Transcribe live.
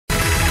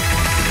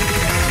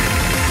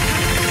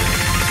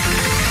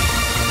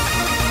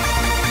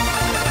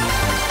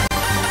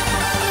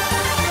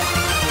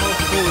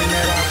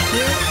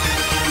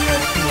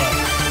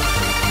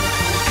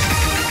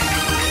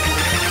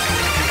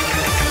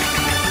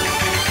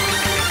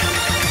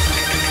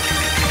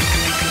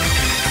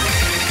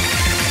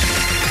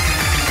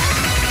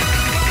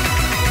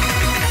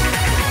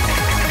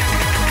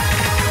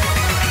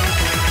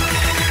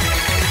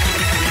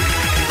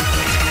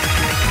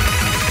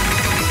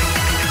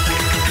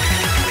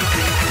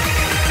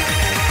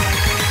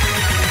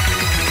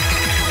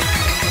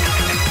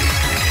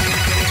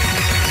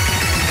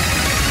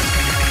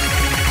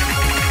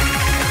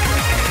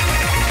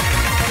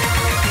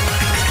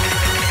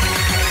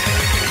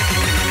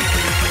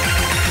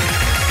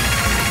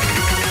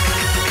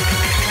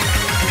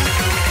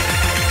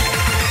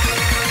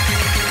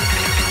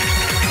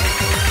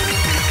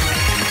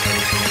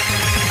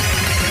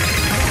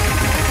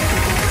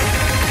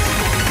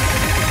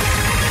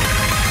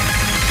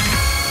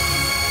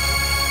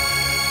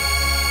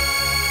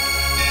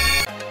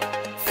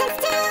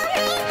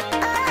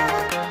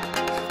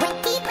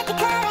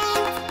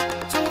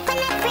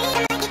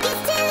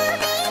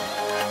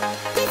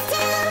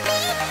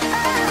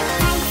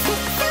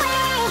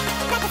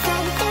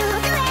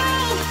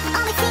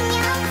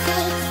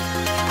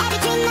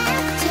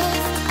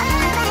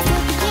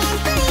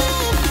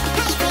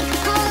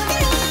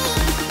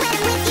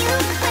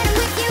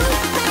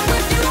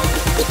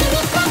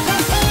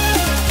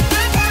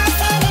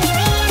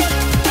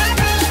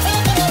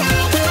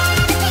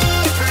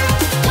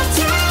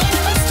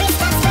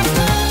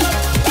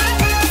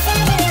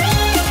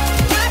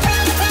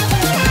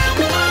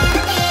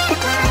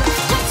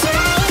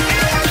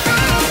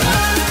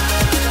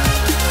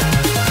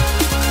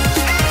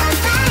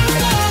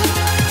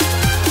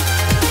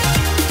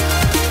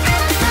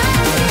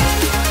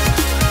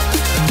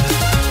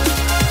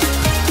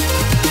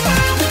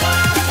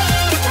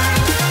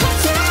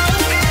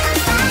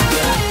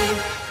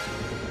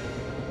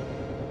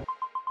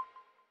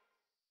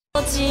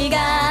命が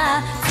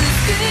つ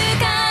く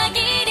限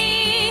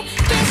り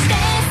決して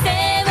背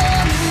を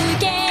向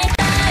け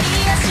たり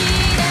はし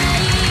な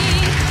い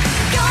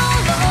今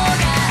日が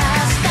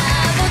明日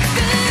を作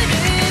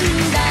る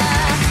んだ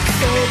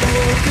そう僕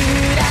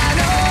ら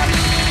の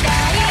未来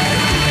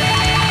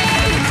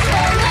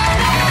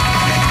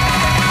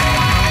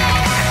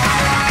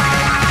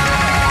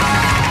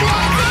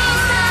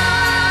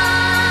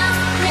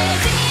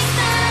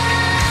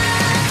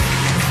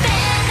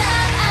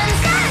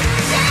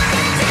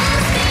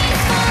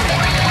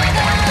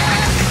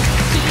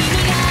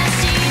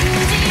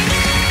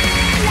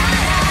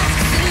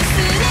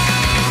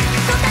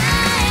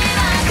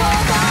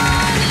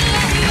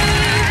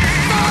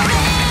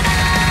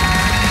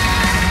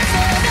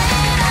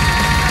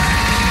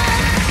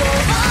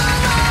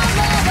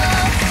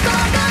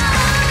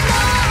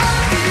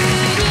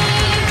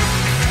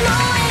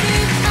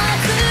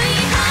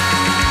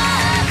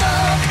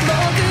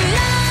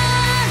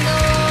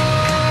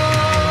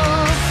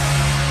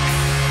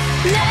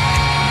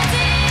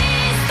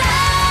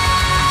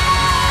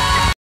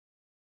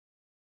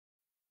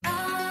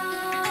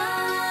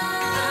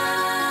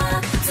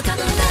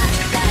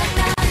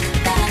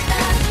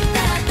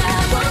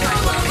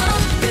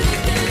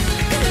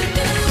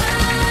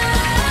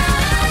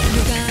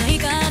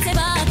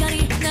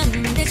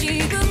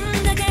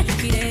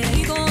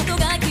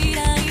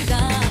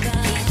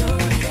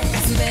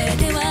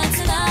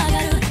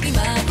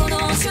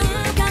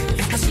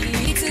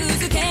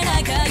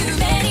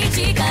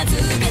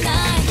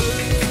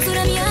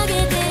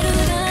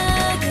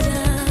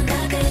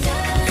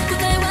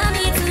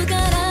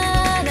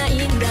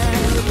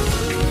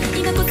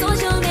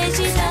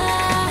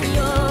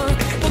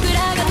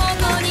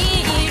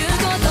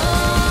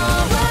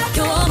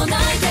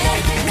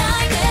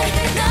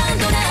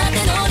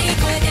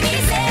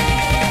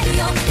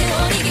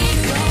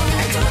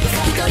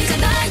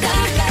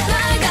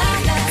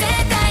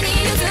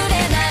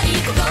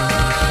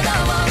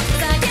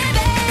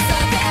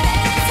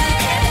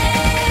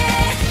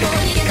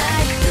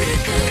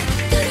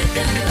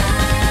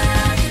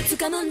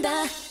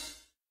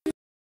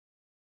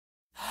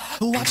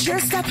Watch your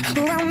step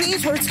around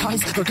these words,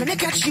 cause they're gonna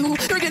get you in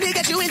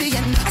the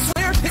end. I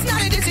swear, it's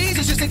not a disease,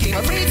 it's just a game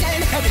of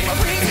pretend. A game of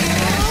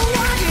pretend. Oh,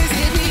 why is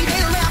it we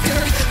their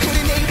laughter?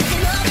 Couldn't they pick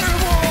another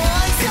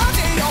one?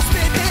 Someday I'll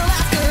spit their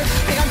laughter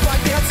and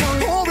bite their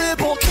tongue.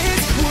 Horrible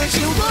kids, would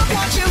you look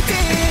what you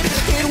did?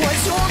 It was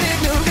your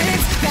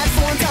ignorance that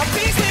formed a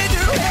piece with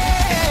your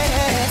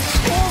head.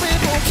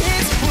 Horrible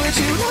kids, would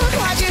you look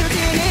what you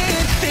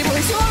did? It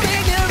was your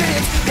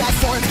ignorance that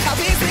formed a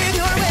piece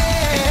with your head.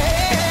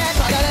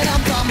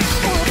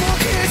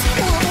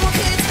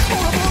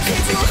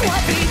 Look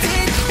what we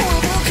did.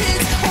 Horrible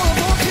kids,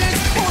 horrible kids,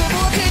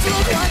 horrible kids,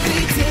 look what we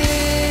did.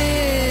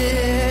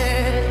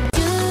 10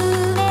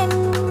年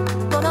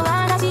この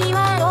私は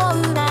ど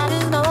うなる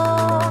の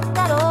だ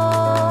ろ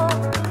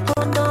う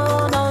本当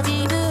の自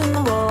分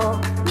を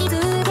見つ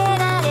け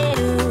られ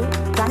る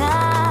かな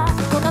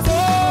この世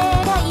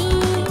界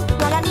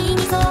笑い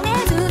に染め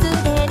続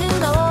ける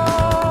の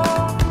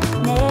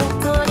ね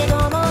それと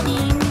もみ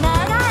んな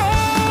が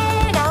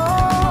笑顔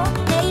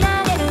でいら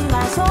れる場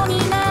所に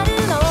なる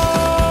の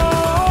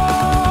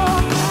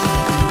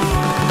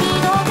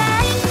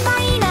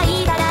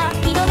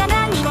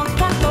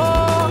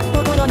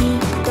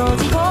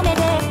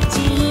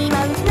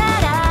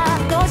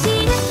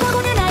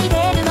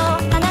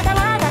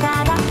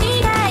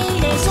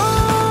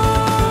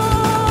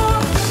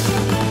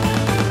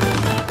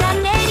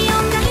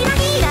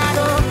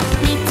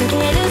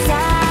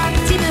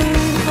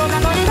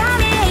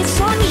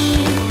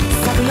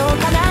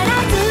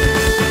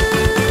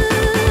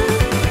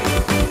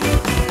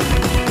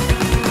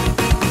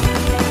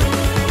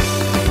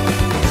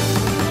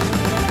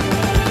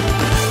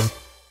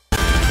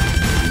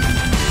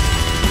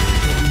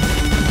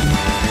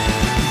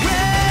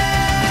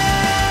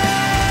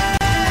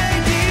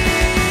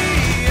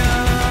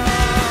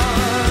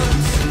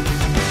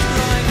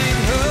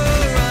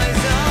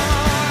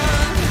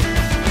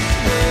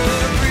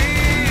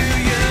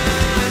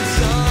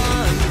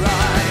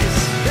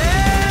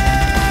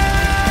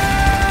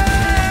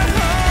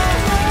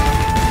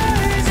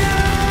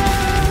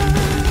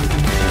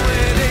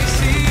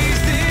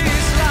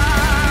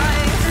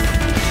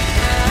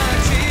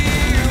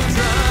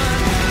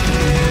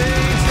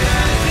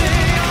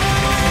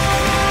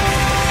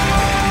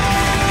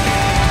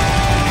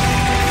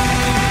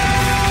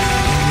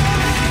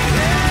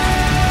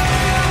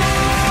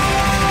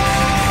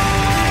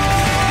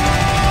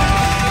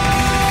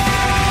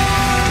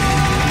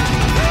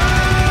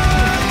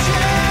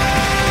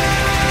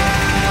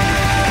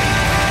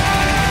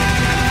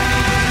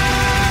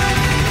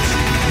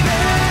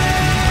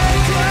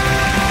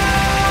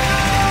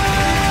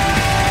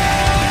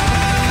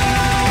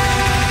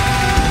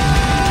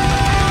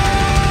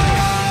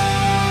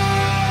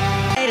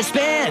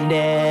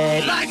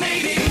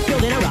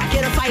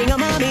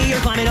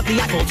up the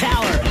Eiffel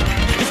Tower,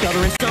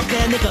 discovering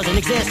something that doesn't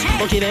exist,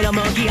 or giving a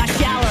monkey a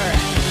shower.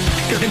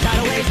 Disturbing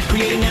tidal waves,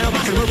 creating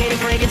nanobots and locating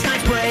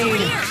Frankenstein's brain.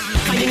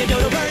 Finding a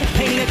dodo bird,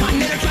 painting a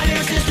continent, or driving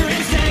our sister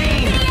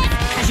insane.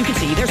 As you can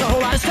see, there's a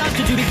whole lot of stuff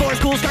to do before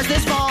school starts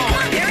this fall. Come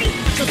on, Barry!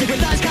 So stick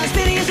with us, cause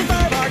Phineas and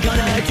Ferb are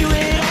gonna do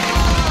it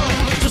all.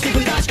 So stick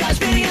with us, cause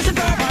Phineas and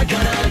Ferb are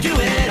gonna do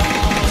it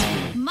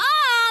all.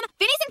 Mom!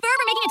 Phineas and Ferb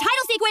are making a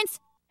title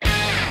sequence!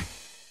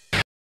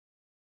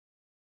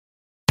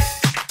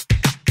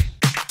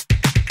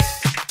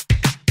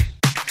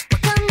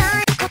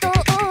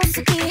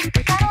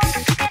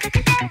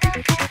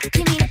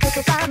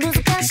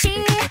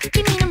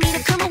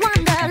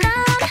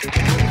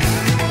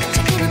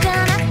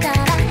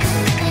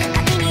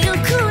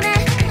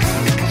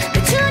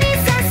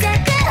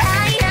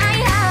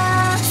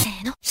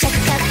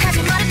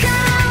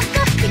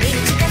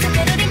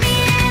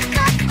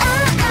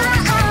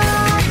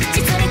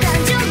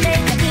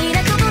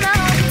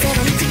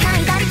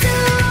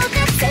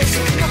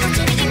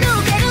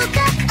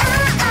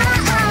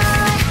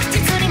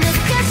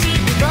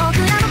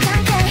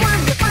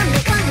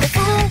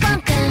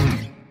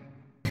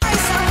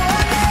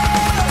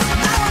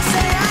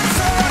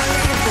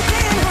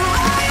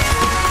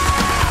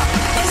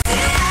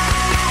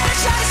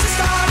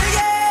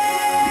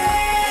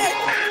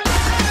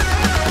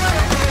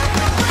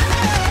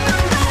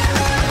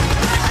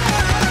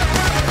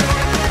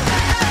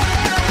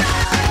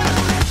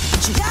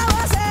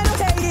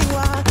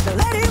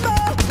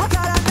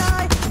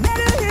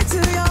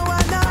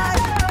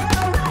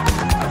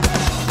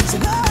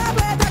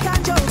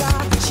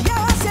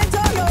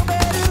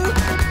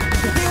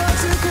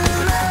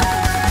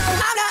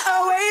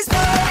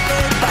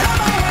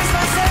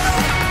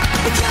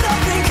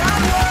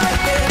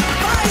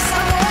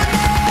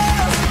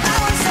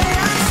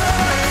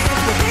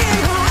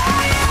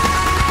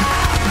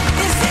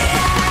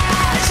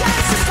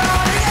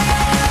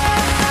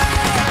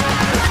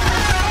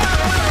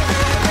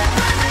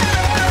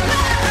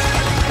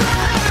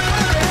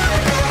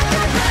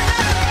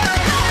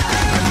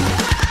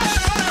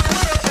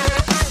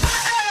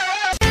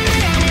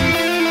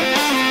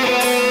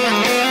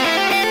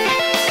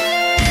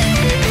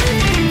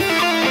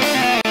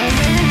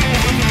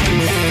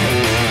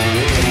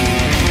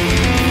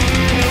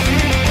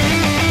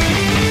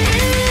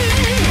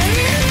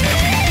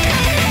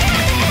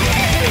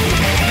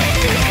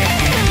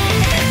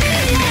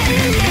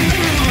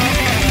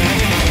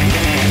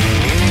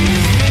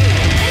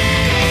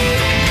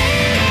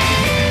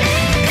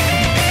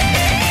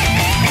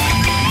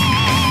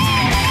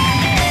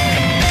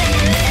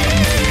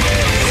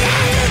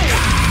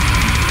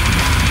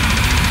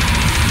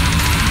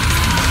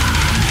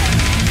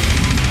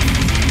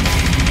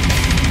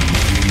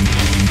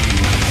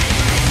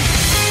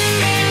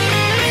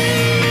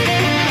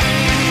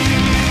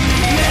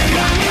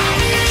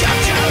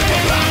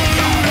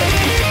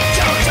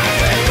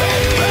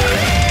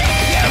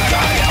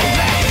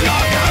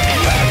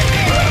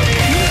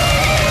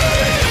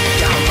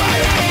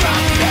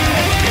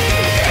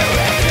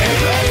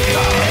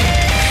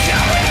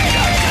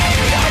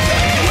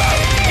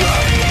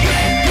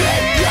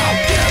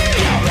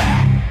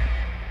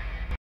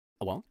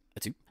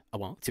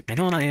目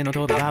の前の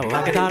扉を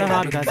開けたら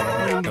春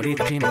風乗り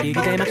たちも聞い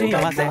て待ち合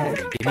わせ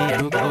君へ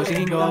向かう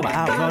信号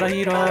は青空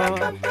色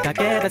駆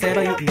け出せ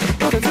ばいい一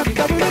つ月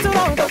かぶれゾロ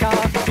とか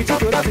1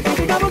プラス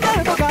君が向か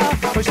うとか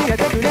教え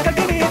てくれた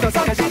君と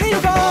探しに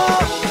行こう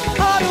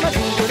春街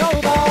クロ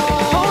ーバー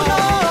Oh no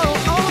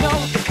Oh no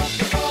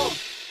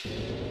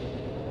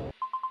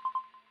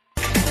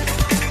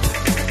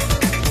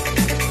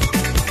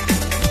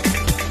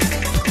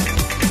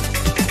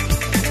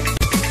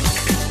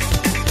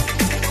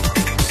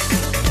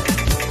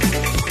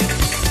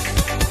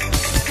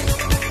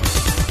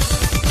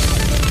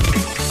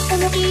思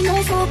いの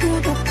速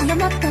度早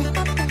まって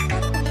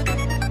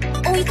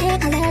置いて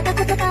かれたこ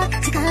とが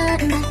時間が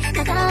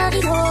長い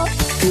よ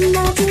みんな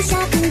注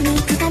釈に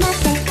捕まっ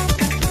て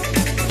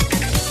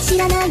知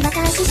らない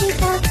私し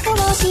か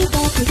殺して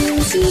く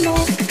るしね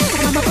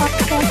仲間とっ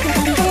て二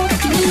人で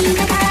君が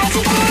大事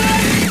で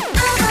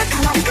ああ可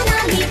愛くな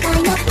いみたい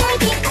な泣い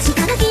て明日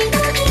の日の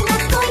日が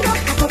恋の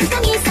運ぶ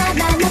神様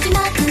泣きま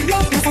くれ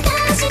まさか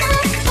しない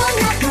こん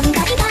な問題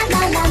が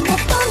並んで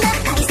こんな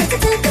大切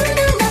作る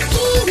の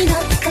君の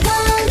心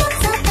の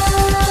外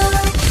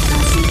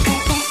教え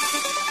て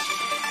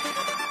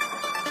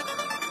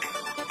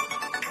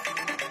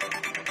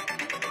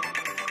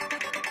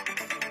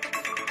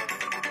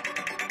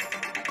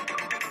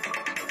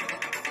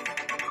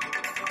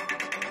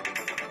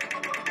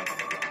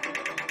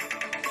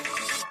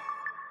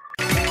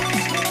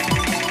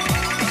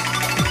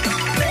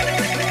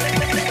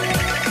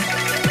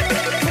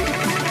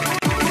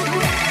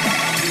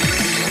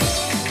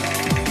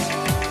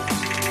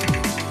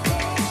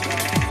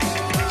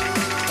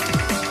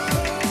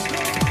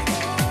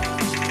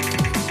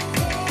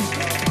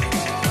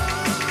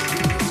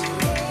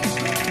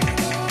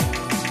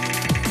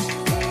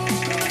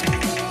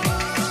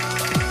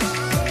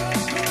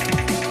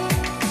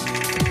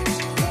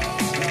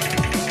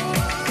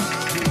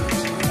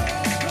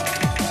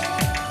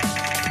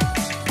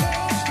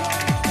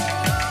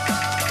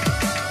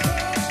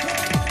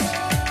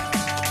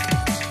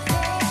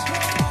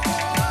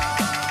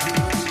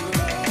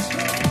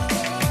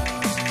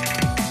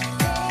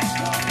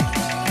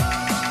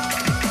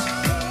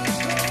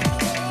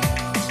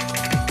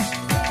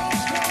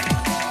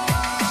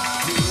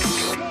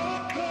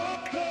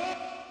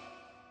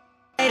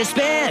to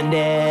spend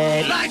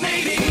it. Like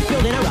maybe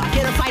Building a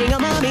rocket or fighting a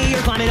mummy,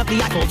 or climbing up the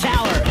Eiffel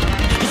Tower.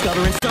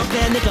 Discovering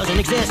something that doesn't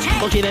exist,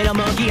 or giving a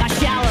monkey a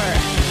shower.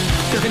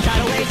 Surfing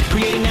tidal waves,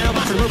 creating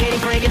nanobots, or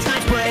locating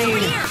Frankenstein's brain.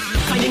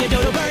 Finding a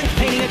dodo bird,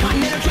 painting a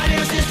continent, or driving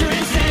our sister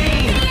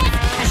insane.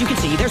 As you can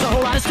see, there's a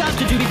whole lot of stuff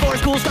to do before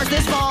school starts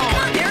this fall.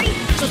 Come on, Barry.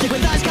 So stick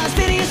with us, cause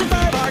Phineas and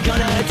Ferb are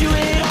gonna do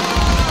it